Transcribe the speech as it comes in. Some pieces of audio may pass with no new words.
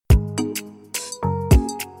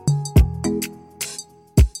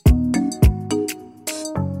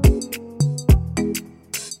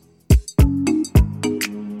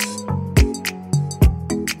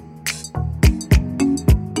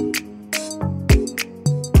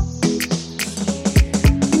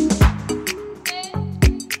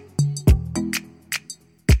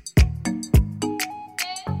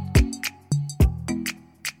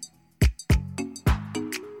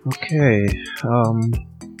Okay, um,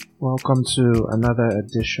 welcome to another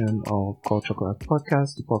edition of Culture Class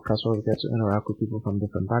Podcast, the podcast where we get to interact with people from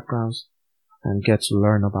different backgrounds and get to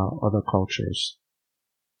learn about other cultures.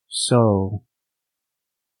 So,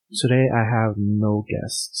 today I have no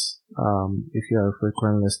guests. If you're a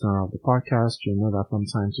frequent listener of the podcast, you know that from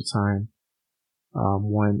time to time,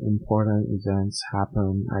 when important events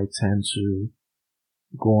happen, I tend to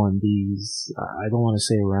go on these, I don't want to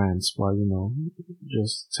say rants, but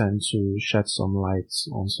just tend to shed some light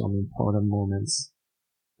on some important moments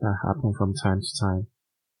that happen from time to time.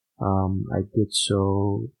 I did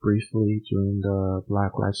so briefly during the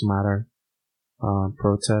Black Lives Matter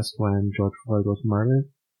protest when George Floyd was murdered,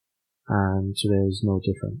 and today is no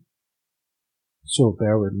different. So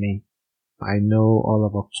bear with me. I know all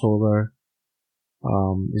of October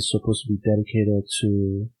is supposed to be dedicated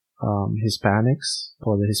to Hispanics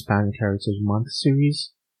for the Hispanic Heritage Month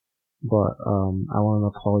series. But I want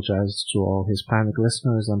to apologize to all Hispanic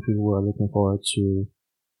listeners and people who are looking forward to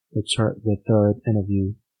the third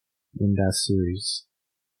interview in that series.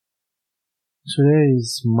 Today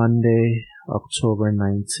is Monday, October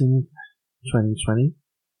 19th, 2020.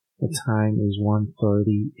 The time is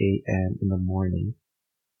 1:30 a.m. in the morning.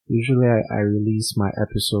 Usually I release my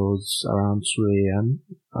episodes around 2 a.m.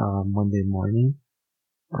 Monday morning.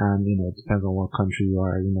 And, it depends on what country you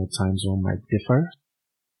are, time zone might differ.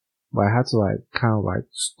 But I had to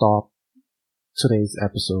stop today's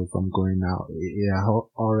episode from going out. It had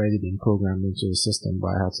already been programmed into the system,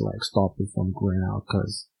 but I had to stop it from going out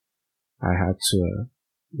because I had to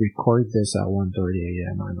record this at 1:30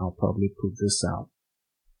 a.m. and I'll probably put this out,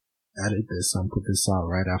 edit this and put this out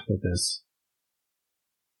right after this.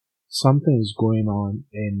 Something is going on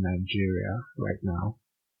in Nigeria right now,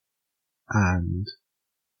 and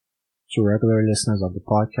to regular listeners of the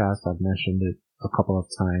podcast, I've mentioned it a couple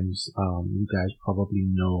of times. You guys probably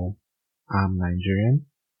know I'm Nigerian,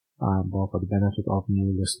 but for the benefit of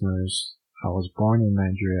new listeners, I was born in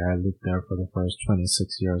Nigeria. I lived there for the first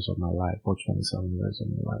 26 years of my life, or 27 years of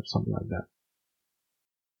my life, something like that.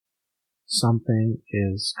 Something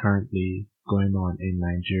is currently going on in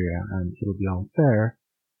Nigeria, and it would be unfair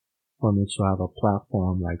for me to have a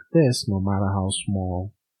platform like this, no matter how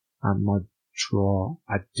small, and not draw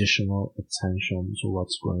additional attention to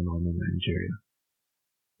what's going on in Nigeria.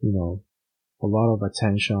 A lot of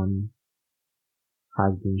attention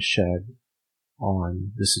has been shed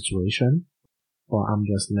on the situation, but I'm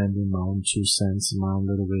just lending my own 2 cents, my own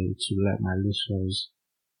little way to let my listeners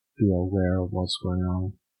be aware of what's going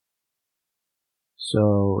on.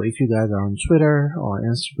 So if you guys are on Twitter or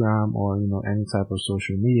Instagram or, any type of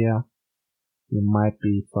social media, you might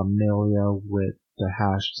be familiar with the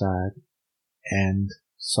hashtag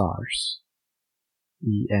EndSARS.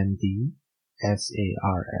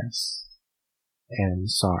 EndSARS.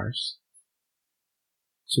 EndSARS.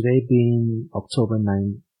 Today being October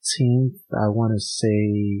 19th, I want to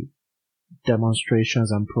say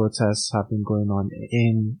demonstrations and protests have been going on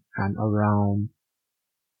in and around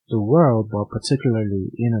the world, but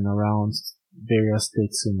particularly in and around various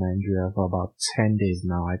states in Nigeria for about 10 days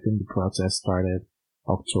now. I think the protest started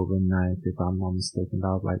October 9th, if I'm not mistaken.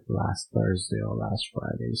 That was last Thursday or last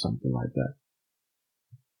Friday, something like that.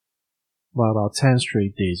 But about 10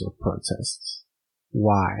 straight days of protests.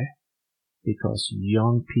 Why? Because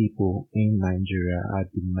young people in Nigeria are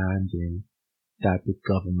demanding that the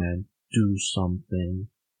government do something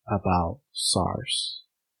about SARS.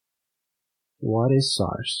 What is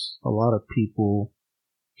SARS? A lot of people,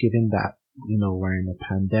 given that, we're in a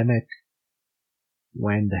pandemic,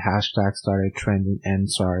 when the hashtag started trending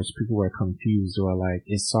EndSARS, people were confused. They were like,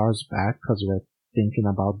 is SARS back? Because we're thinking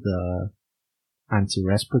about the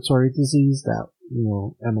anti-respiratory disease that,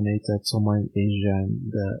 emanated somewhere in Asia in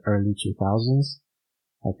the early 2000s.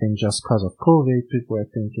 I think just because of COVID, people were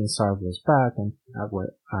thinking SARS was back and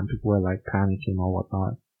people were panicking or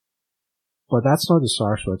whatnot. But that's not the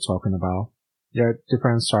SARS we're talking about. There are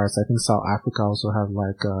different SARS. I think South Africa also has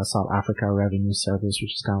South Africa Revenue Service,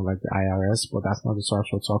 which is kind of like the IRS, but that's not the SARS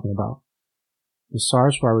we're talking about. The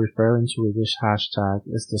SARS we're referring to with this hashtag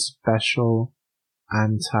is the Special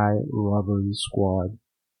Anti-Robbery Squad,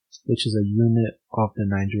 which is a unit of the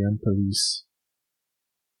Nigerian police.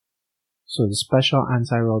 So the Special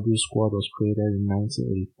Anti-Robbery Squad was created in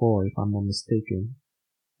 1984, if I'm not mistaken.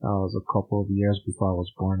 That was a couple of years before I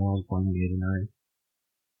was born. I was born in 89.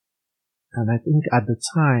 And I think at the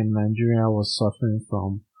time, Nigeria was suffering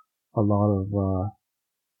from a lot of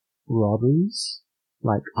robberies,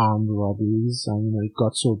 armed robberies. And, it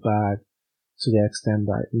got so bad to the extent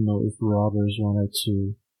that, if robbers wanted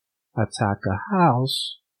to attack a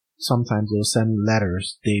house, sometimes they'll send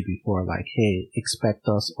letters day before, like, hey, expect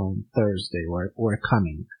us on Thursday, we're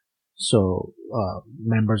coming. So,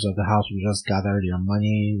 members of the house will just gather their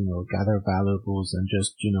money, gather valuables and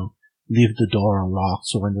just, leave the door unlocked.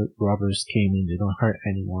 So when the robbers came in, they don't hurt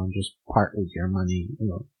anyone, just part with your money.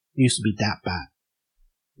 It used to be that bad,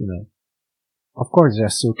 Of course, there are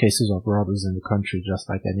still cases of robberies in the country, just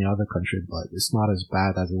like any other country, but it's not as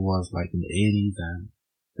bad as it was like in the 80s and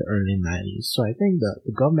the early 90s. So I think that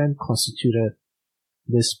the government constituted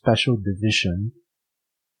this special division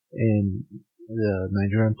in the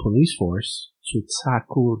Nigerian police force to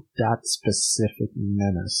tackle that specific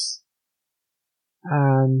menace.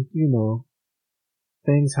 And,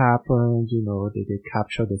 things happened, they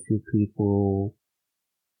captured a few people.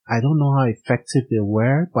 I don't know how effective they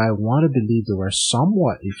were, but I want to believe they were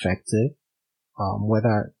somewhat effective,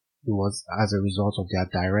 whether it was as a result of their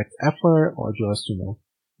direct effort or just,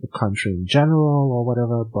 the country in general or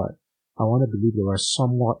whatever, but I want to believe they were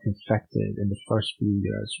somewhat effective in the first few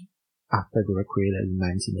years after they were created in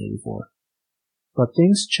 1984. But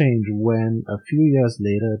things changed when a few years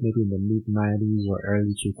later, maybe in the mid-90s or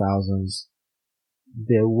early 2000s,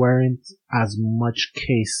 there weren't as much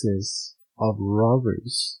cases of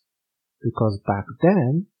robberies, because back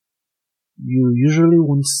then you usually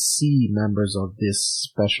wouldn't see members of this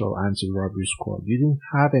special anti-robbery squad. You didn't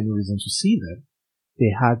have any reason to see them.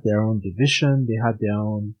 They had their own division, they had their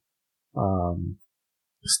own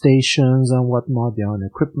stations and whatnot, their own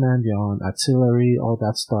equipment, their own artillery, all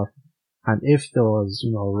that stuff. And if there was,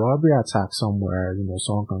 a robbery attack somewhere,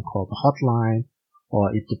 someone can call the hotline.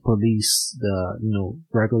 Or if the police, the,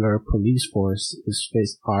 regular police force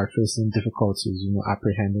are facing difficulties,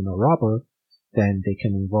 apprehending a robber, then they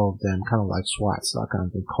can involve them, kind of like SWAT, so I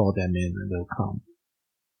can call them in and they'll come.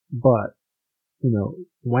 But,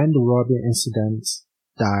 when the robbery incidents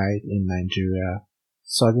died in Nigeria,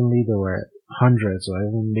 suddenly there were hundreds or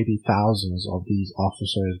even maybe thousands of these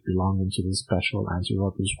officers belonging to this special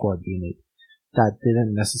anti-robbery squad unit that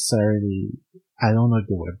didn't necessarily, I don't know if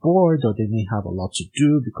they were bored or they didn't have a lot to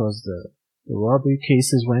do because the robbery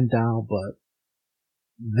cases went down, but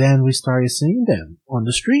then we started seeing them on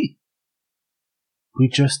the street. We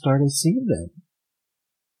just started seeing them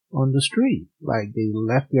on the street. Like they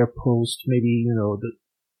left their post, maybe,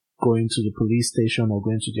 going to the police station or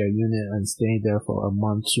going to their unit and staying there for a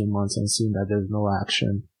month, 2 months and seeing that there's no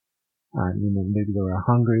action. And, maybe they were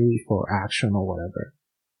hungry for action or whatever.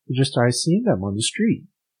 We just started seeing them on the street.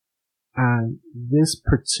 And this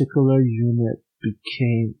particular unit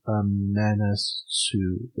became a menace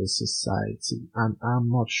to the society. And I'm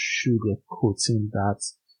not sugarcoating that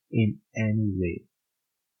in any way.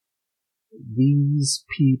 These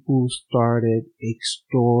people started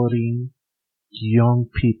extorting young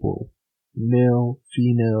people, male,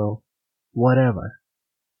 female, whatever.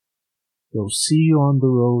 They'll see you on the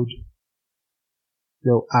road.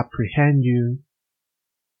 They'll apprehend you,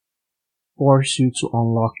 force you to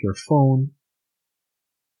unlock your phone,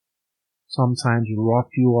 sometimes rough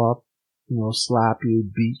you up, slap you,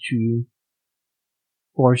 beat you,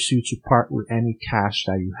 force you to part with any cash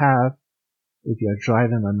that you have. If you're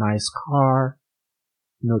driving a nice car,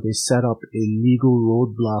 they set up illegal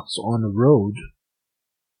roadblocks on the road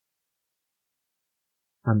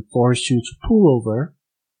and force you to pull over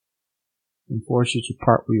and force you to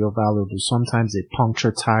part with your valuables. Sometimes they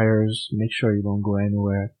puncture tires, make sure you don't go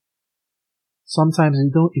anywhere. Sometimes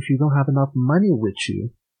if you don't have enough money with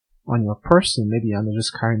you on your person, maybe you're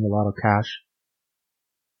just carrying a lot of cash,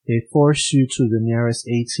 they force you to the nearest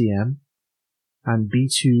ATM and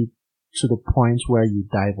beat you to the point where you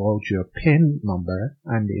divulge your PIN number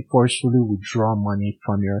and they forcefully withdraw money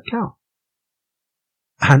from your account.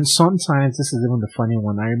 And sometimes, this is even the funny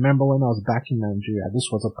one, I remember when I was back in Nigeria, this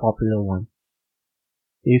was a popular one.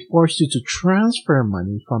 They forced you to transfer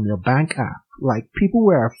money from your bank app. Like, people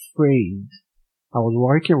were afraid. I was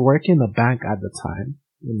working in a bank at the time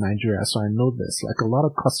in Nigeria, so I know this. Like, a lot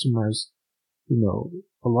of customers,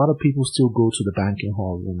 a lot of people still go to the banking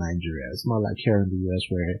halls in Nigeria. It's not like here in the US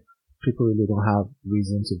where people really don't have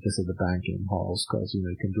reason to visit the banking halls because,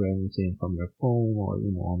 you can do anything from your phone or,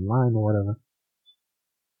 online or whatever.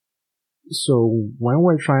 So when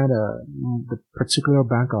the particular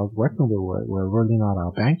bank I was working with, we're rolling out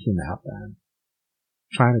our banking app and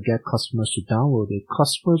trying to get customers to download it,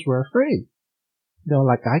 customers were afraid. They were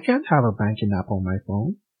like, I can't have a banking app on my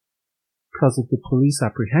phone because if the police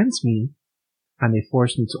apprehends me and they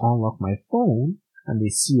force me to unlock my phone and they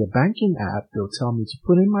see a banking app, they'll tell me to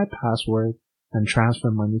put in my password and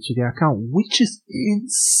transfer money to their account, which is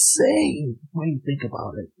insane when you think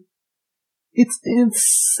about it. It's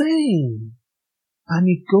insane. And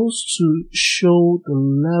it goes to show the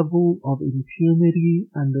level of impunity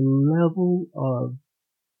and the level of,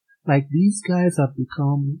 like, these guys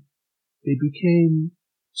they became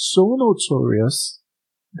so notorious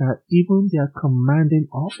that even their commanding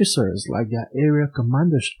officers, like their area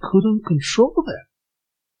commanders, couldn't control them.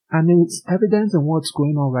 And it's evident in what's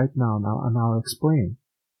going on right now, and I'll explain.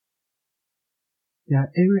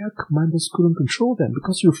 Their area commanders couldn't control them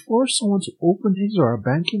because you force someone to open his or her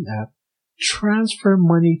banking app, transfer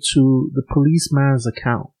money to the policeman's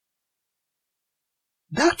account.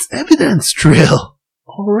 That's evidence trail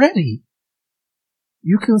already.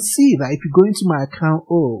 You can see that if you go into my account,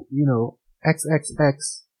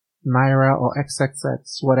 XXX Naira or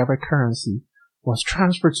XXX whatever currency was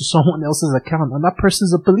transferred to someone else's account and that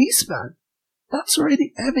person's a policeman. That's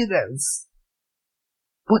already evidence.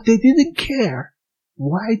 But they didn't care.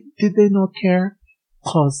 Why did they not care?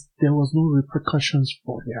 Because there was no repercussions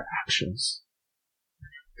for their actions.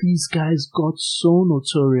 These guys got so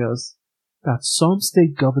notorious that some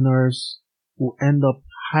state governors will end up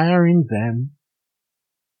hiring them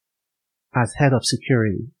as head of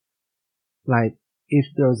security. Like, if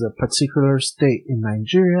there's a particular state in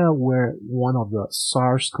Nigeria where one of the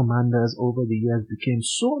SARS commanders over the years became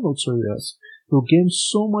so notorious, he'll gain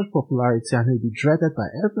so much popularity and he'll be dreaded by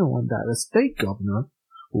everyone that the state governor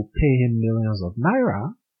will pay him millions of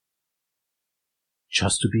naira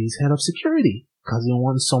just to be his head of security. Because he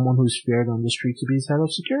wants someone who's feared on the street to be his head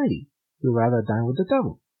of security. He'd rather dine with the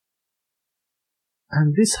devil.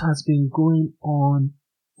 And this has been going on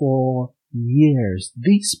for years.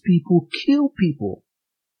 These people kill people.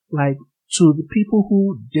 Like, to the people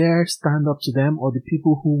who dare stand up to them, or the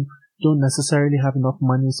people who don't necessarily have enough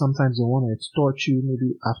money. Sometimes they want to extort you,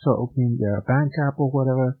 maybe after opening their bank app or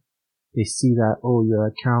whatever. They see that, oh, your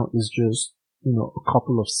account is just, a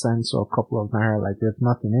couple of cents or a couple of naira, like there's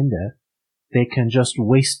nothing in there. They can just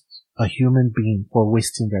waste a human being for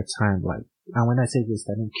wasting their time. Like, and when I say this,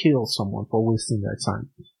 I mean kill someone for wasting their time.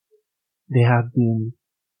 There have been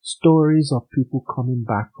stories of people coming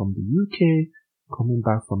back from the UK, coming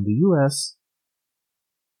back from the US,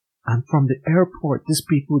 and from the airport. These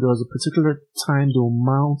people, there was a particular time they'll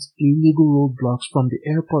mount illegal roadblocks from the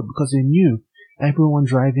airport because they knew everyone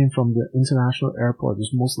driving from the international airport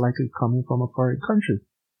is most likely coming from a foreign country.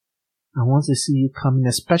 And once they see you coming,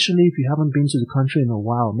 especially if you haven't been to the country in a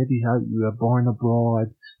while, maybe you were born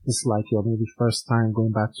abroad, it's like your maybe first time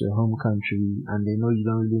going back to your home country, and they know you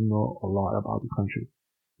don't really know a lot about the country.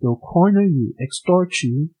 They'll corner you, extort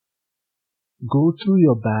you, go through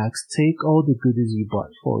your bags, take all the goodies you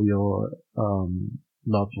bought for your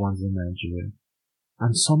loved ones in Nigeria,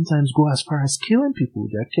 and sometimes go as far as killing people.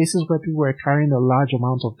 There are cases where people were carrying a large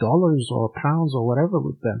amount of dollars or pounds or whatever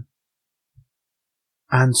with them.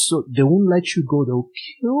 And so they won't let you go, they'll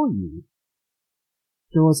kill you.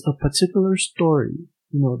 There was a particular story,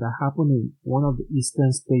 that happened in one of the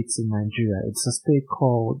eastern states in Nigeria. It's a state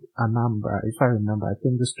called Anambra. If I remember, I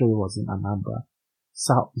think the story was in Anambra,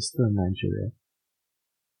 southeastern Nigeria.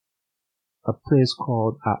 A place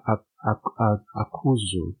called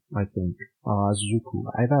Akuzu, I think, or Azuku,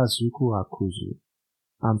 either Azuku or Akuzu.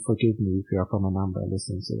 And forgive me if you're from Anambra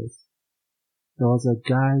listening to this. There was a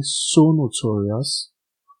guy so notorious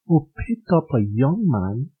who picked up a young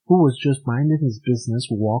man who was just minding his business,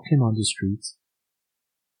 walking on the streets,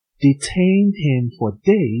 detained him for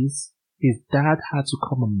days. His dad had to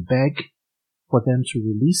come and beg for them to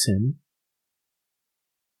release him,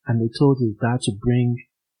 and they told his dad to bring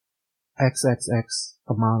XXX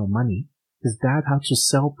amount of money. His dad had to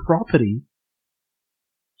sell property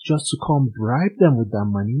just to come bribe them with that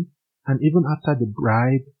money, and even after the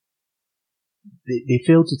bribe, they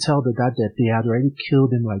failed to tell the dad that they had already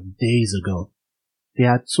killed him like days ago.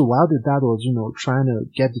 So while the dad was, trying to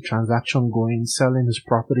get the transaction going, selling his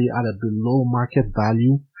property at a below market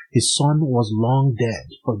value, his son was long dead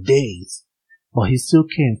for days. But he still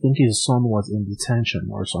came thinking his son was in detention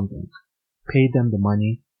or something. Paid them the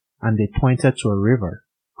money, and they pointed to a river,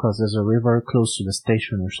 because there's a river close to the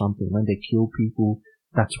station or something. When they kill people,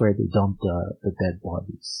 that's where they dump the dead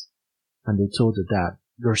bodies. And they told the dad,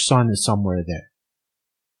 your son is somewhere there.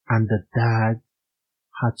 And the dad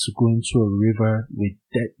had to go into a river with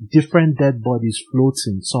different dead bodies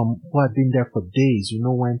floating, some who had been there for days.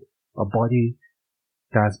 When a body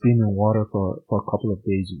that's been in water for a couple of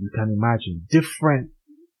days, you can imagine different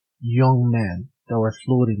young men that were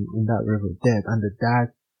floating in that river dead, and the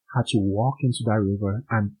dad had to walk into that river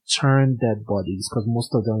and turn dead bodies, because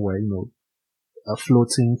most of them were,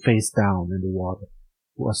 floating face down in the water.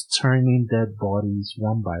 Was turning dead bodies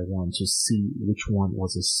one by one to see which one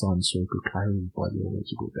was his son, so he could carry his body away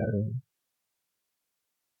to go bury him.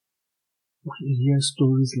 When you hear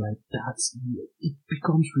stories like that, it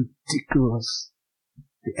becomes ridiculous.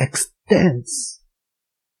 The extent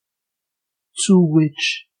to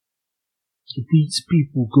which these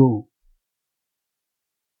people go.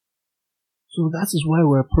 So that is why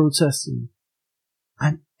we're protesting.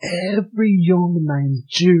 And every young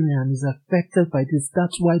Nigerian is affected by this.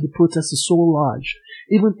 That's why the protest is so large.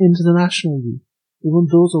 Even internationally. Even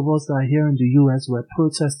those of us that are here in the US, we're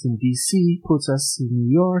protesting DC, protesting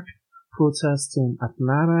New York, protesting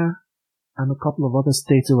Atlanta, and a couple of other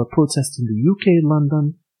states. They were protesting the UK,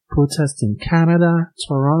 London, protesting Canada,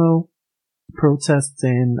 Toronto,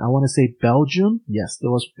 protesting, I want to say Belgium. Yes,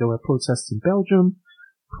 they were protesting Belgium,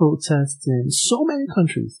 protesting so many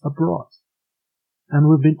countries abroad. And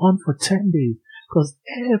we've been on for 10 days because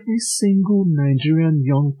every single Nigerian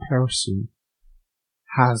young person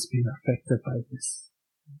has been affected by this,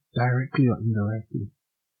 directly or indirectly.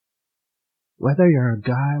 Whether you're a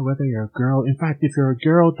guy, whether you're a girl. In fact, if you're a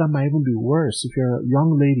girl, that might even be worse if you're a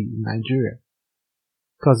young lady in Nigeria.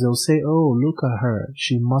 Because they'll say, oh, look at her,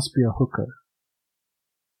 she must be a hooker.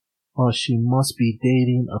 Or she must be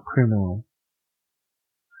dating a criminal.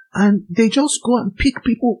 And they just go and pick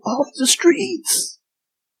people off the streets.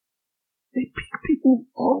 They pick people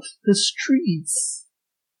off the streets.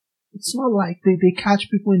 It's not like they catch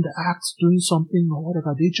people in the act doing something or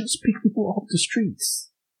whatever. They just pick people off the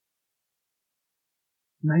streets.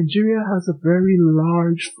 Nigeria has a very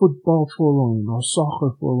large football following or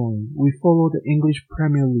soccer following. We follow the English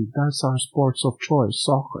Premier League. That's our sports of choice,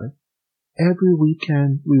 soccer. Every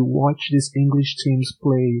weekend we watch these English teams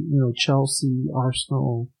play, Chelsea,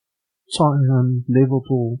 Arsenal, Tottenham,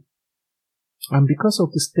 Liverpool. And because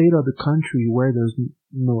of the state of the country where there's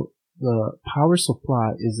the power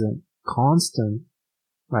supply isn't constant,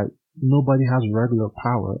 like nobody has regular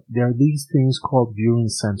power, there are these things called viewing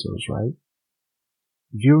centers, right?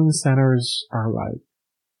 Viewing centers are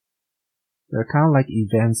they're kind of like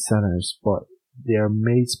event centers, but they're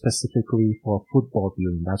made specifically for football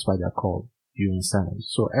viewing. That's why they're called viewing centers.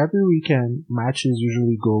 So every weekend, matches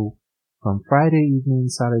usually go from Friday evening,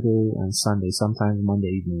 Saturday, and Sunday, sometimes Monday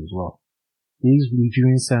evening as well. These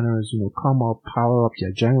viewing centers, come up, power up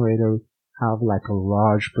your generator, have like a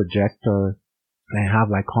large projector, and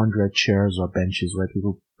have like 100 chairs or benches where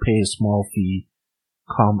people pay a small fee,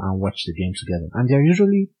 come and watch the game together. And they're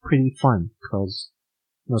usually pretty fun because,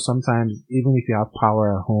 sometimes even if you have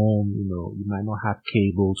power at home, you might not have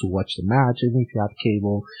cable to watch the match. Even if you have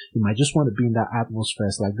cable, you might just want to be in that atmosphere.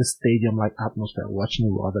 It's like this stadium-like atmosphere, watching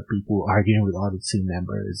it with other people, arguing with other team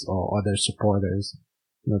members or other supporters.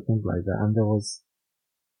 Things like that. And there was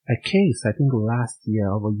a case, I think last year,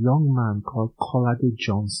 of a young man called Kolade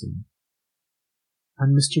Johnson.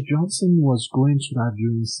 And Mr. Johnson was going to that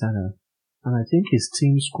viewing center, and I think his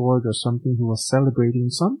team scored or something. He was celebrating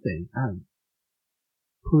something, and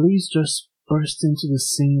police just burst into the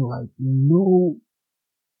scene like no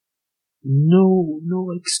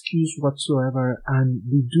excuse whatsoever, and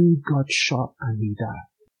the dude got shot and he died.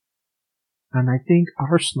 And I think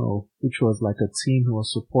Arsenal, which was like a team he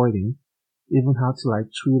was supporting, even had to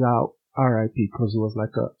tweet out RIP because he was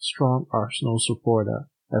like a strong Arsenal supporter.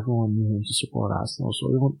 Everyone knew him to support Arsenal. So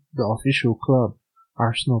even the official club,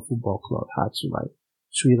 Arsenal Football Club, had to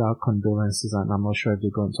tweet out condolences, and I'm not sure if they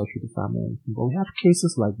got in touch with the family or anything. But we have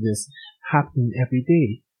cases like this happening every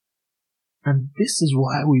day. And this is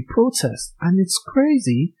why we protest. And it's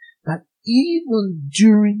crazy that even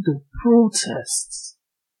during the protests,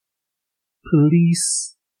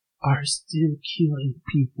 police are still killing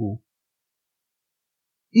people.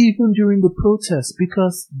 Even during the protests,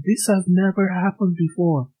 because this has never happened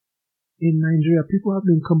before in Nigeria. People have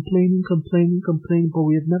been complaining, but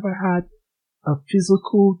we have never had a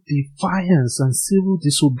physical defiance and civil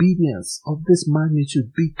disobedience of this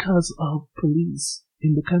magnitude because of police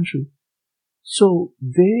in the country. So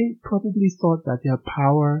they probably thought that their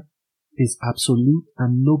power is absolute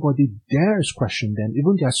and nobody dares question them.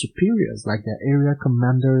 Even their superiors, like their area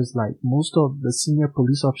commanders, like most of the senior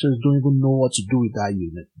police officers don't even know what to do with that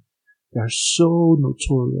unit. They're so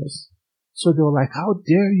notorious. So they were like, how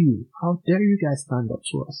dare you guys stand up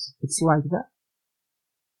to us? It's like that.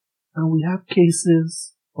 And we have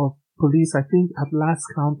cases of police, I think at last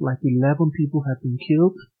count, 11 people have been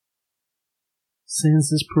killed. Since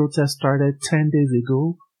this protest started 10 days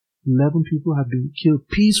ago, 11 people have been killed.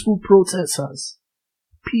 Peaceful protesters.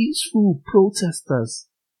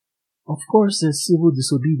 Of course, there's civil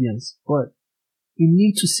disobedience, but you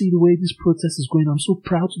need to see the way this protest is going. I'm so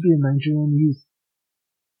proud to be a Nigerian youth.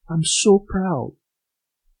 I'm so proud.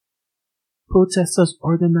 Protesters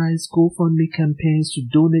organize GoFundMe campaigns to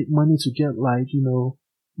donate money to get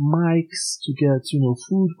mics, to get,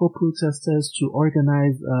 food for protesters, to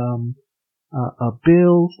organize, a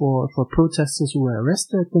bill for protesters who were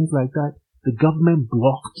arrested, things like that. The government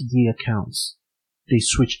blocked the accounts. They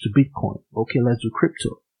switched to Bitcoin. Okay, let's do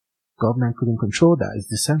crypto. Government couldn't control that. It's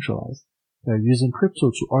decentralized. They're using crypto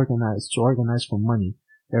to organize for money.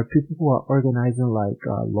 There are people who are organizing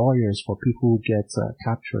lawyers for people who get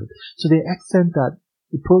captured. To the extent that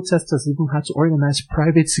the protesters even had to organize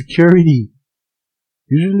private security.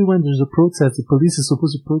 Usually when there's a protest, the police is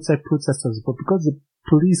supposed to protect protesters, but because the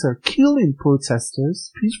police are killing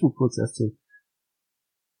protesters, peaceful protesters,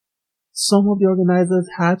 some of the organizers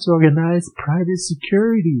had to organize private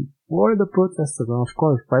security for the protesters. And of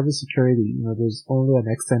course, private security, there's only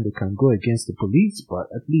an extent they can go against the police,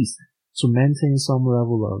 but at least to maintain some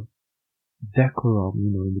level of decorum,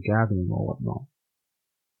 in the gathering or whatnot.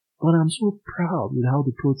 But I'm so proud with how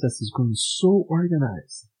the protest is going, so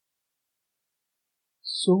organized.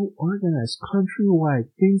 So organized, countrywide,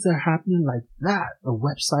 things are happening like that. A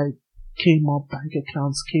website came up, bank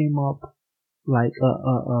accounts came up, like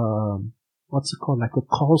what's it called? Like a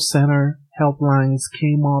call center, helplines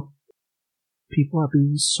came up. People are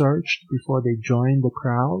being searched before they join the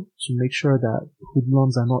crowd to make sure that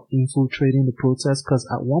hoodlums are not infiltrating the protest. Because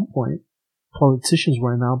at one point, politicians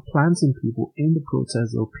were now planting people in the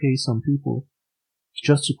protest. They'll pay some people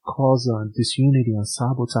just to cause disunity and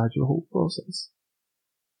sabotage the whole process.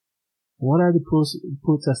 What are the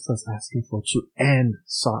protesters asking for? To end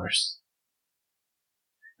SARS.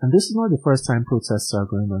 And this is not the first time protests are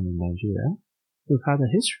going on in Nigeria. We've had a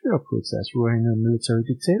history of protests. We were in a military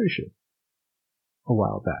dictatorship a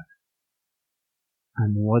while back.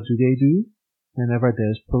 And what do? Whenever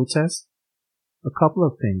there's protest? A couple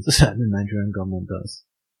of things that the Nigerian government does.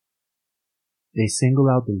 They single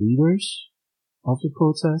out the leaders of the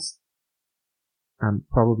protest and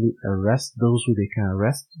probably arrest those who they can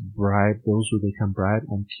arrest, bribe those who they can bribe,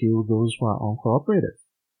 and kill those who are uncooperative.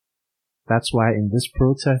 That's why in this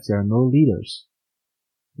protest there are no leaders.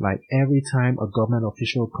 Like every time a government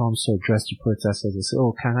official comes to address the protesters, they say,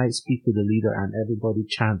 "Oh, can I speak to the leader?" And everybody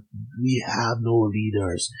chants, "We have no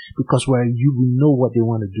leaders." Because we know what they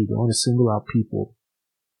want to do. They want to single out people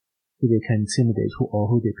who they can intimidate, or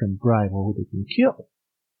who they can bribe, or who they can kill.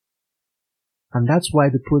 And that's why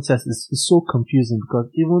the protest is so confusing, because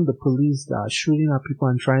even the police that are shooting at people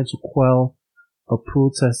and trying to quell a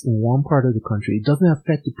protest in one part of the country, it doesn't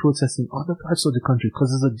affect the protest in other parts of the country,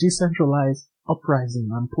 because it's a decentralized uprising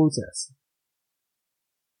and protest.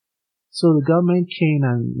 So the government came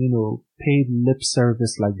and, paid lip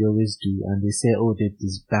service like they always do, and they say, "Oh, they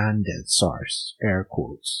disbanded SARS," air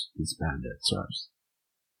quotes, disbanded SARS.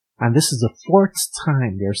 And this is the fourth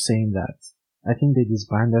time they're saying that. I think they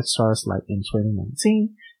disbanded SARS like in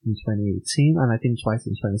 2019, in 2018, and I think twice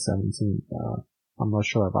in 2017. I'm not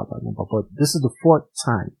sure about that number, but this is the fourth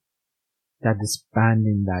time they're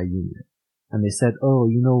disbanding that unit. And they said, "Oh,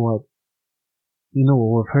 you know what?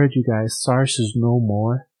 We've heard you guys, SARS is no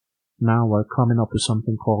more. Now we're coming up with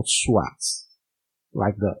something called SWAT,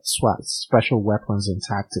 like the SWAT, Special Weapons and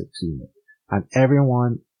Tactics Unit. And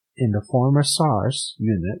everyone in the former SARS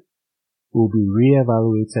unit will be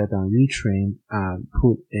re-evaluated and retrained and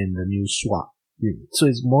put in the new SWAT unit." So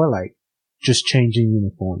it's more like just changing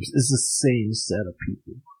uniforms. It's the same set of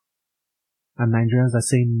people. And Nigerians are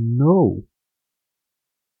saying no.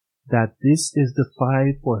 That this is the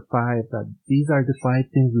 5-for-5, that these are the 5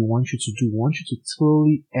 things we want you to do. We want you to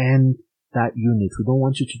totally end that unit. We don't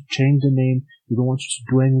want you to change the name. We don't want you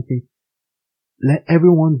to do anything. Let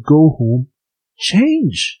everyone go home.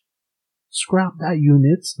 Change. Scrap that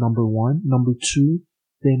unit, number 1. Number 2,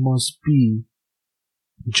 there must be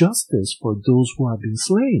justice for those who have been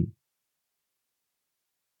slain.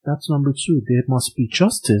 That's number 2. There must be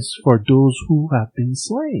justice for those who have been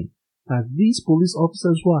slain. That these police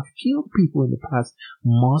officers who have killed people in the past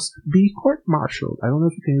must be court-martialed. I don't know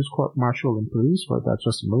if you can use court-martial in police, but that's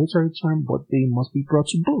just a military term, but they must be brought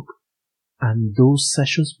to book. And those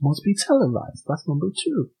sessions must be televised. That's number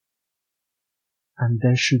 2. And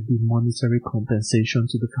there should be monetary compensation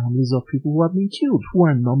to the families of people who have been killed, who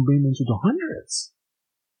are numbering into the hundreds.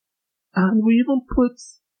 And we even put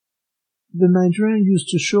the Nigerian youth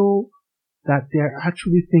to show that they're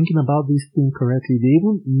actually thinking about this thing correctly. They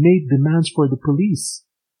even made demands for the police.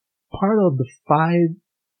 Part of the 5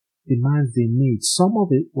 demands they made, some of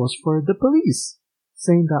it was for the police,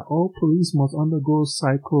 saying that all police must undergo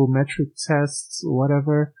psychometric tests or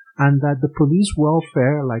whatever, and that the police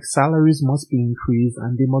welfare, like salaries, must be increased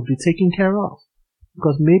and they must be taken care of.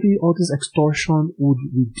 Because maybe all this extortion would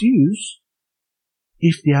reduce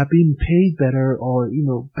if they are being paid better or,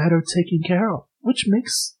 better taken care of, which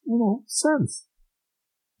makes, sense.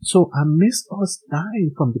 So amidst us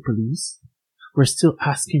dying from the police, we're still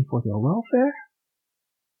asking for their welfare?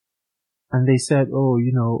 And they said, oh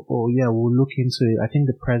yeah, we'll look into it. I think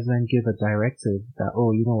the president gave a directive that,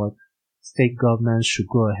 state governments should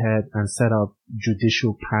go ahead and set up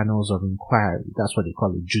judicial panels of inquiry. That's what they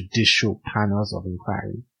call it, judicial panels of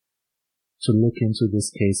inquiry. To look into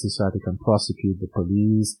these cases so that they can prosecute the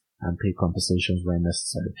police and pay compensations where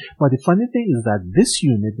necessary. But the funny thing is that this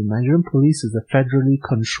unit, the Nigerian police, is a federally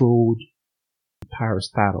controlled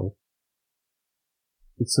parastatal.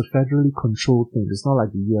 It's a federally controlled thing. It's not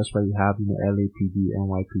like the US where you have, LAPD,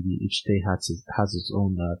 NYPD. Each state has its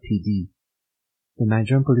own PD. The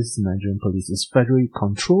Nigerian police is the Nigerian police. It's federally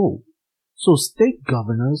controlled. So state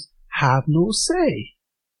governors have no say.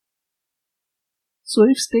 So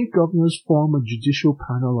if state governors form a judicial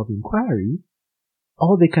panel of inquiry,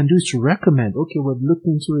 all they can do is to recommend, okay, we've looked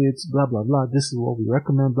into it, blah, blah, blah, this is what we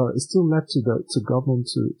recommend, but it's still left to government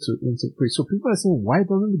to interpret. So people are saying, why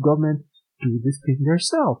doesn't the government do this thing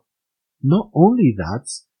themselves? Not only that,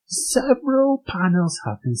 several panels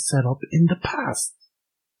have been set up in the past.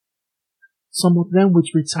 Some of them with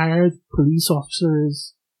retired police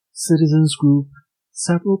officers, citizens group.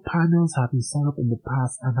 Several panels have been set up in the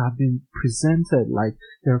past and have been presented, like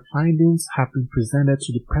their findings have been presented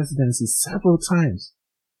to the presidency several times.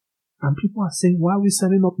 And people are saying, why are we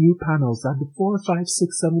setting up new panels? That the 4, 5,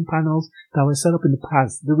 6, 7 panels that were set up in the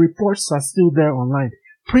past, the reports are still there online.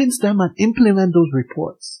 Print them and implement those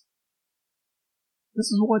reports. This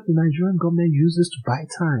is what the Nigerian government uses to buy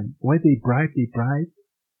time. Where they bribe, they bribe.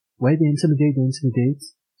 Where they intimidate, they intimidate.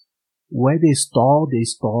 Where they stall, they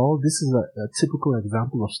stall. This is a typical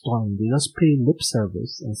example of stalling. They just pay lip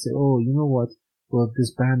service and say, oh, you know what? Well,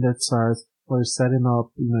 this bandit SARS, we're setting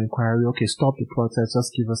up, inquiry. Okay, stop the protests.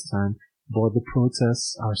 Just give us time. But the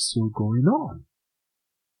protests are still going on.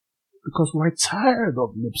 Because we're tired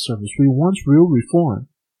of lip service. We want real reform.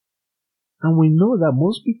 And we know that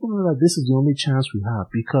most people know that this is the only chance we have.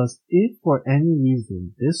 Because if for any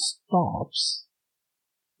reason this stops,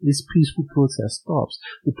 this peaceful protest stops,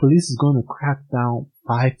 the police is going to crack down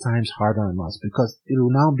 5 times harder on us, because it will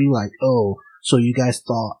now be like, oh, so you guys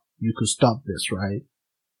thought you could stop this, right?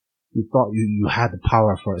 You thought you had the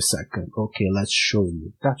power for a second. Okay, let's show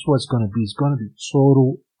you. That's what it's going to be. It's going to be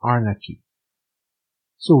total anarchy.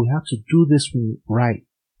 So we have to do this right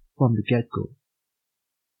from the get-go.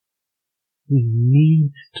 We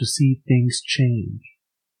need to see things change.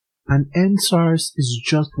 And EndSARS is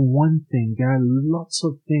just one thing. There are lots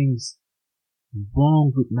of things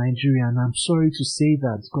wrong with Nigeria, and I'm sorry to say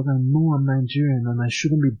that because I know I'm Nigerian and I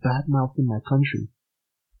shouldn't be bad-mouthing my country.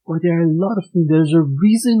 But there are a lot of things. There's a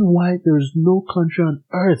reason why there's no country on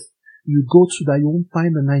earth you go to that you won't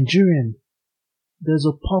find a Nigerian. There's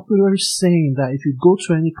a popular saying that if you go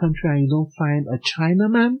to any country and you don't find a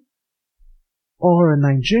Chinaman or a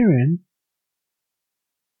Nigerian,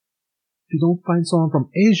 if you don't find someone from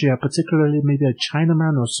Asia, particularly maybe a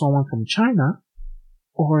Chinaman or someone from China,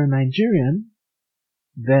 or a Nigerian,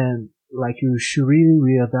 then you should really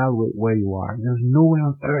reevaluate where you are. There's nowhere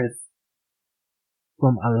on earth,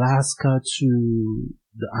 from Alaska to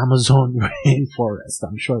the Amazon rainforest.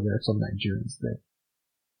 I'm sure there are some Nigerians there.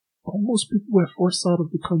 But most people were forced out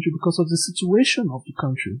of the country because of the situation of the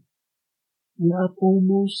country. We have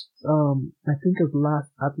almost, I think at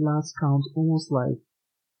last count, almost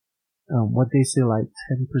what they say, 10%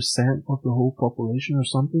 of the whole population or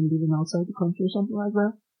something living outside the country or something like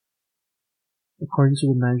that. According to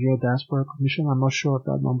the Nigeria Diaspora Commission, I'm not sure of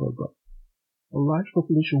that number, but a large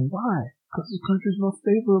population. Why? Because the country is not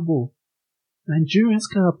favorable. Nigerians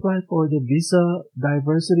can't apply for the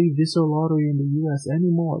diversity visa lottery in the US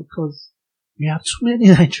anymore because we have too many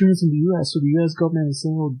Nigerians in the US. So the US government is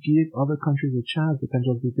saying, oh, give other countries a chance. They can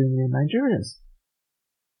just be bringing in Nigerians.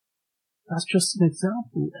 That's just an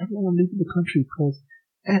example. Everyone leaving the country because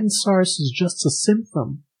EndSARS is just a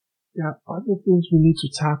symptom. There are other things we need to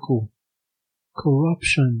tackle.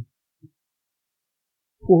 Corruption,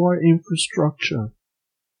 poor infrastructure,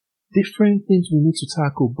 different things we need to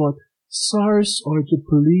tackle. But SARS or the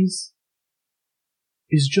police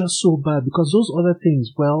is just so bad because those other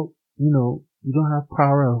things, you don't have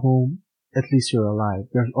power at home, at least you're alive.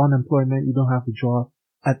 There's unemployment, you don't have a job,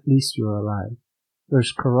 at least you're alive.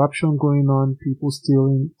 There's corruption going on, people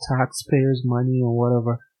stealing taxpayers' money or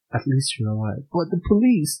whatever, at least you're alive. But the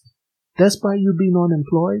police, despite you being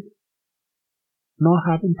unemployed, not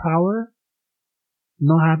having power,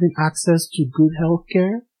 not having access to good health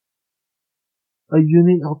care, a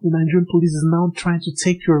unit of the Nigerian police is now trying to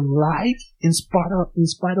take your life in spite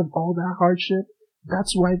of all that hardship.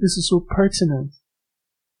 That's why this is so pertinent.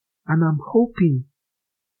 And I'm hoping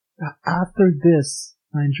that after this,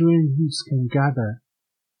 Nigerian youths can gather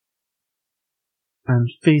and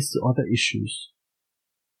face the other issues.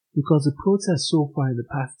 Because the protest so far in the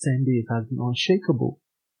past 10 days has been unshakable.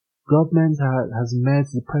 Government has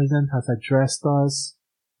met, the president has addressed us,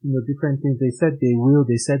 different things. They said they will,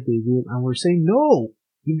 and we're saying no.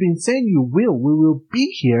 You've been saying you will. We will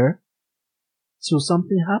be here. So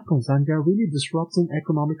something happens, and they're really disrupting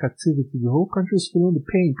economic activity. The whole country is feeling the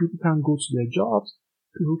pain. People can't go to their jobs.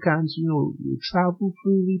 People can't, travel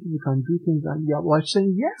freely. People can do things, and you're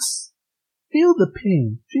saying yes. Feel the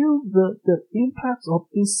pain. Feel the impact of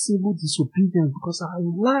this civil disobedience, because our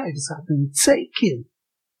lives have been taken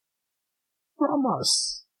from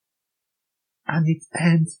us. And it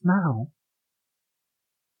ends now.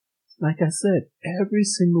 Like I said, every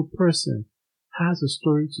single person has a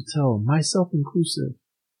story to tell, myself inclusive.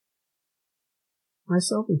 I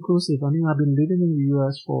mean, I've been living in the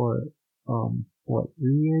US for, 3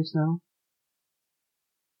 years now?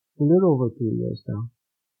 A little over 3 years now.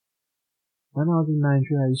 When I was in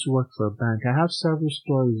Nigeria, I used to work for a bank. I have several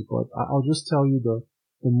stories, but I'll just tell you the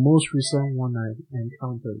most recent one I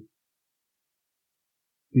encountered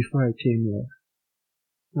before I came here.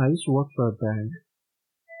 I used to work for a bank,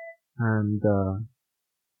 and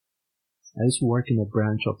I used to work in a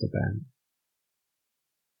branch of the bank,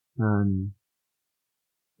 and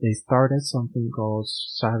they started something called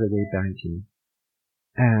Saturday banking.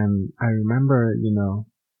 And I remember,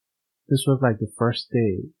 this was like the first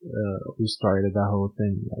day we started that whole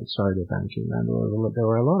thing, like Saturday banking, and there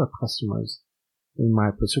were a lot of customers in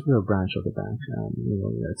my particular branch of the bank, and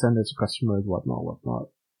we attended to customers, whatnot.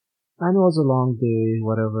 And it was a long day,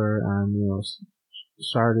 whatever, and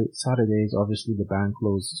Saturdays, obviously the bank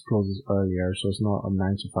closes earlier, so it's not a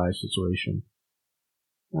 9 to 5 situation.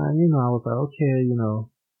 And I was like, okay,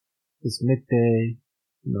 it's midday,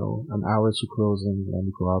 an hour to closing, let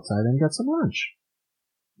me go outside and get some lunch.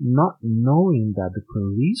 Not knowing that the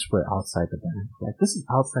police were outside the bank. Like, this is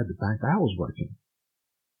outside the bank I was working.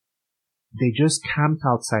 They just camped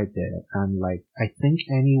outside there, and I think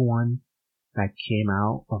anyone that came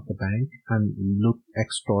out of the bank and looked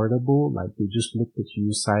extortable, they just looked at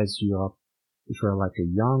you, sized you up. If you're like a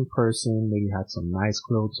young person, maybe had some nice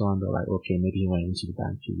clothes on, they're like, okay, maybe he went into the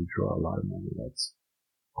bank to withdraw a lot of money, let's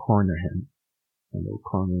corner him. And they'll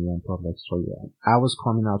corner you in public. So yeah, I was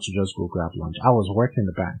coming out to just go grab lunch. I was working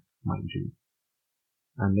the bank, mind you.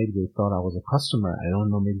 And maybe they thought I was a customer. I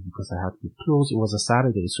don't know, maybe because I had to close. It was a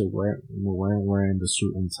Saturday, so we weren't wearing the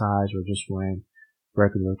suit and ties, we're just wearing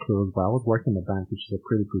regular clothes. But I was working the bank, which is a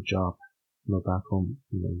pretty good job. Back home,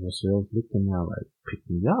 the sales looked at me and picked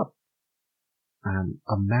me up. And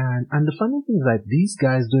a man, and the funny thing is that these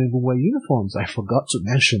guys don't even wear uniforms. I forgot to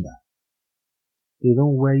mention that. They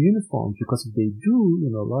don't wear uniforms, because if they do,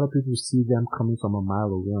 a lot of people see them coming from a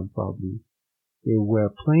mile away, and probably they wear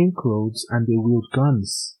plain clothes and they wield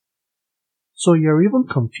guns. So you're even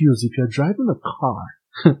confused if you're driving a car.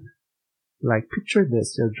 Picture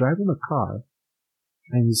this, you're driving a car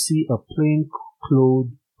and you see a plain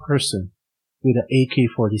clothed person with an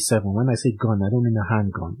AK-47. When I say gun, I don't mean a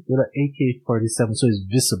handgun. With an AK-47, so it's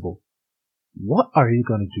visible. What are you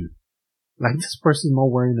gonna do? This person's not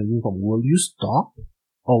wearing a uniform. Will you stop?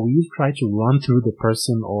 Or will you try to run through the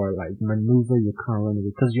person, or maneuver your car around it?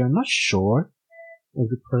 Because you're not sure if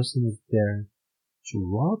the person is there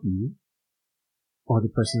to rob you, or the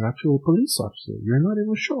person is actually a police officer. You're not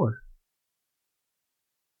even sure.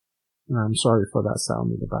 And I'm sorry for that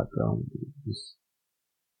sound in the background.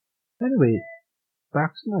 Anyway,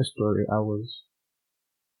 back to my story. I was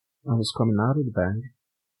coming out of the bank,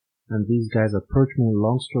 and these guys approached me.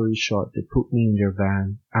 Long story short, they put me in their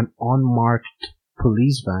van, an unmarked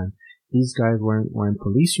police van. These guys weren't wearing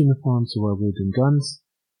police uniforms, they were wielding guns.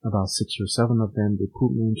 About 6 or 7 of them. They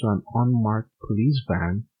put me into an unmarked police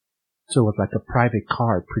van, so it was like a private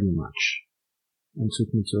car pretty much, and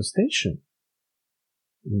took me to a station.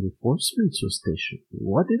 And they forced me to a station.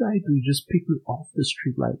 What did I do? Just pick me off the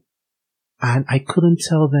street, and I couldn't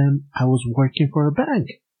tell them I was working for a bank.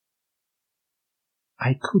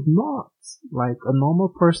 I could not. A normal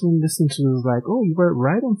person listening to this is oh, you were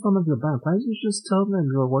right in front of your bank. Why don't you just tell them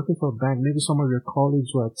you were working for a bank? Maybe some of your colleagues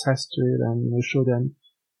will attest to it, and you show them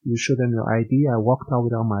your ID. I walked out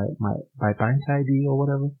without my bank ID or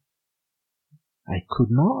whatever. I could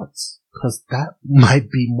not, because that might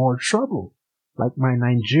be more trouble. My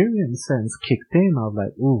Nigerian sense kicked in. I was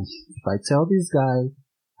like, ooh, if I tell these guys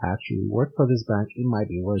I actually work for this bank, it might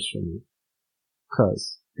be worse for me.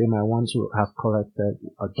 Because they might want to have collected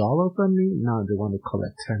 $1 from me. Now they want to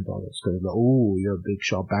collect $10. Because oh, you're a big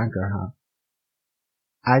shot banker, huh?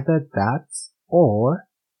 Either that, or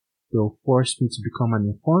they'll force me to become an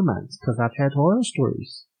informant because I've heard horror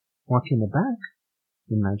stories working in a bank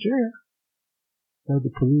in Nigeria that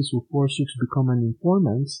the police will force you to become an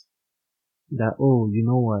informant that, oh, you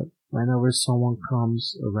know what, whenever someone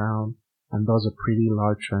comes around and does a pretty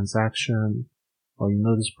large transaction, or you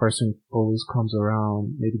know this person always comes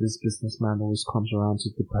around, maybe this businessman always comes around to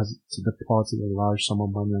deposit a large sum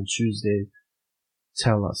of money on Tuesday,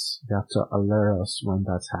 tell us. You have to alert us when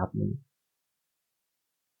that's happening.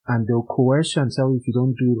 And they'll coerce you and tell you if you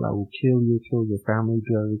don't do it, I will kill you, kill your family,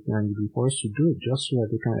 do everything, and you'll be forced to do it just so that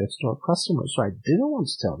they can extort customers. So I didn't want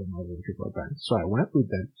to tell them I was working for a bank. So I went with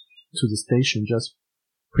them to the station just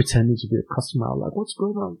pretending to be a customer. I was like, what's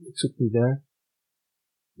going on? They took me there.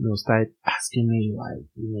 Started asking me like,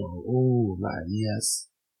 oh, like, yes.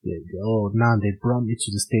 Now they brought me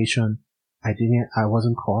to the station. I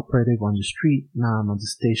wasn't cooperative on the street. Now I'm on the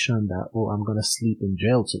station that, I'm gonna sleep in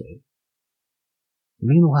jail today.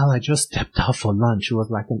 Meanwhile, I just stepped out for lunch. It was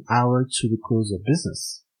like an hour to the close of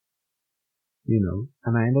business.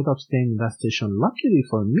 And I ended up staying in that station. Luckily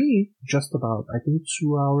for me, just about, I think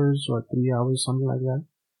 2 hours or 3 hours, something like that.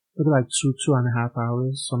 Maybe like 2.5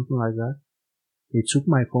 hours, something like that. They took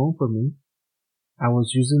my phone from me. I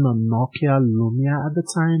was using a Nokia Lumia at the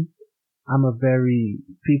time.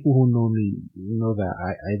 People who know me know that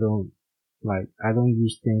I don't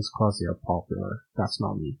use things cause they're popular. That's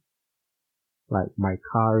not me. Like, my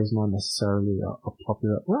car is not necessarily a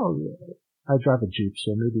popular, I drive a Jeep,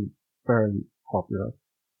 so maybe fairly popular.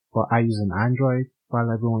 But I use an Android while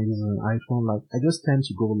everyone uses an iPhone. Like, I just tend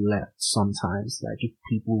to go left sometimes. Like, if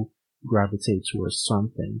people gravitate towards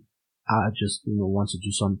something, I just, want to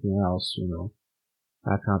do something else,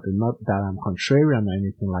 that kind of thing. Not that I'm contrarian or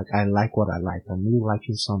anything. Like, I like what I like. I'm really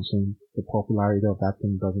liking something. The popularity of that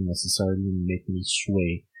thing doesn't necessarily make me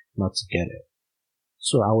sway not to get it.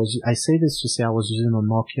 So I say this to say I was using a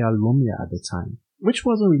Nokia Lumia at the time, which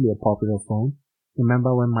wasn't really a popular phone.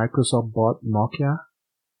 Remember when Microsoft bought Nokia?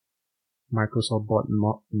 Microsoft bought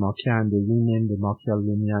Nokia and they renamed the Nokia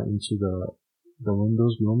Lumia into the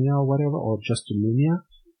Windows Lumia or whatever, or just the Lumia.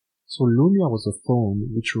 So Lumia was a phone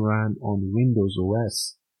which ran on Windows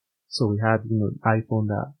OS. So we had, iPhone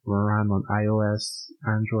that ran on iOS,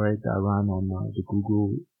 Android that ran on the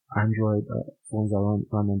Google Android, phones that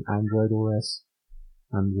ran on Android OS.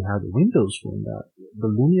 And we had a Windows phone the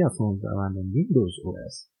Lumia phones that ran on Windows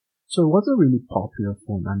OS. So it was a really popular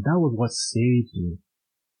phone, and that was what saved me.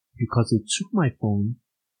 Because it took my phone,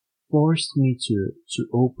 forced me to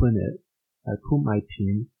open it, I put my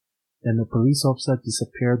PIN, then the police officer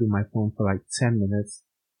disappeared with my phone for like 10 minutes,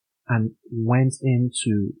 and went in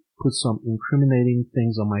to put some incriminating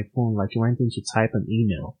things on my phone, like he went in to type an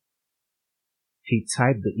email. He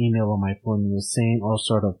typed the email on my phone and was saying all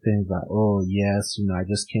sort of things like, oh yes, I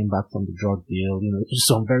just came back from the drug deal,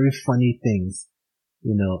 some very funny things,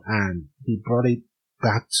 and he brought it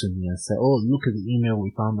back to me and said, oh, look at the email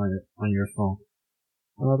we found on your phone.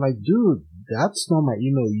 And I was like, dude, that's not my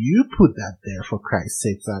email. You put that there, for Christ's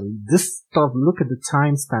sake. This stuff, look at the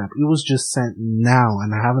timestamp. It was just sent now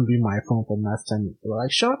and I haven't been on my phone for the last 10 minutes. They're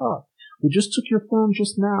like, shut up. We just took your phone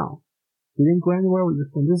just now. We didn't go anywhere with your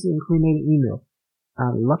phone. This is an incriminating email.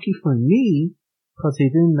 And lucky for me, because he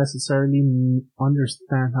didn't necessarily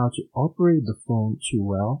understand how to operate the phone too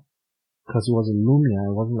well, because it was a Lumia,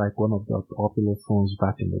 it wasn't like one of the popular phones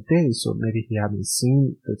back in the day, so maybe he hadn't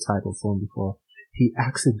seen the type of phone before. He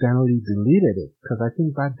accidentally deleted it, because I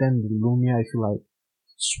think back then the Lumia, if you like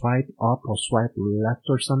swipe up or swipe left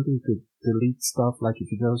or something, you could delete stuff, like if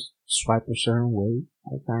you just swipe a certain way.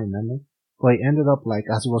 I can't remember. But he ended up like,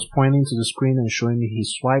 as he was pointing to the screen and showing me, he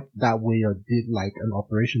swiped that way or did like an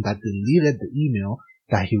operation that deleted the email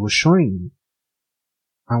that he was showing me.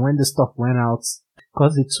 And when the stuff went out,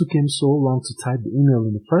 because it took him so long to type the email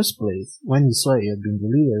in the first place, when he saw it had been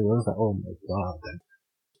deleted, it was like, oh my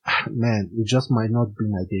god, man, it just might not be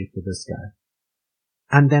my day for this guy.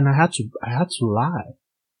 And then I had to lie.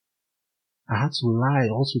 I had to lie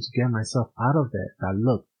also to get myself out of there. That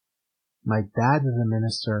look, my dad is a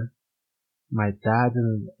minister. My dad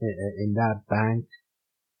in that bank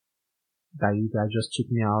that you guys just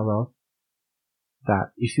took me out of,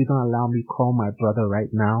 that if you don't allow me call my brother right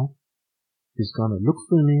now, he's gonna look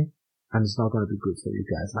for me and it's not gonna be good for you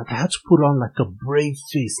guys. Like, I had to put on like a brave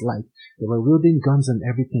face, like they were wielding guns and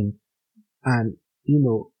everything. And,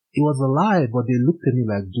 it was a lie, but they looked at me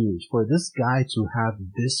like, dude, for this guy to have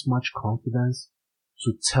this much confidence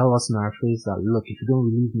to tell us in our face that, look, if you don't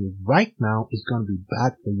release me right now, it's going to be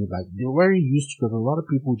bad for you. Like, they're very used to, because a lot of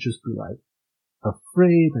people just be like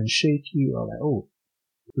afraid and shaky, or like, oh,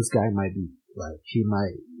 this guy might be Like, he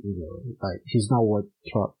might, like, he's not worth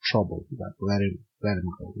trouble. Like, let him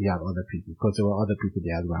go. We have other people, because there were other people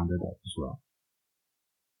they had rounded up as well.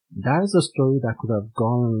 That is a story that could have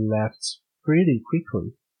gone left pretty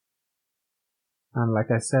quickly. And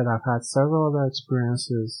like I said, I've had several other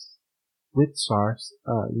experiences with SARS.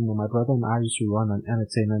 My brother and I used to run an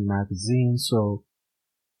entertainment magazine, so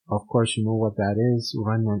of course you know what that is.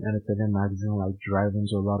 Running an entertainment magazine, like driving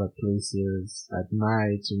to a lot of places at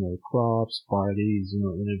night, clubs, parties,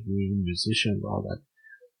 interviewing musicians, all that.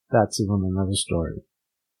 That's even another story.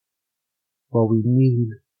 But we need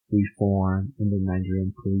reform in the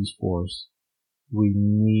Nigerian police force. We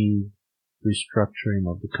need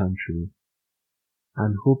restructuring of the country.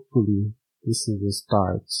 And hopefully this is a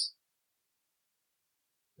start.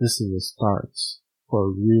 This is a start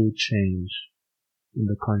for real change in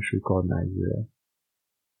the country called Nigeria.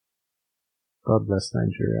 God bless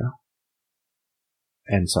Nigeria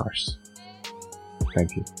and SARS.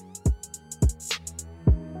 Thank you.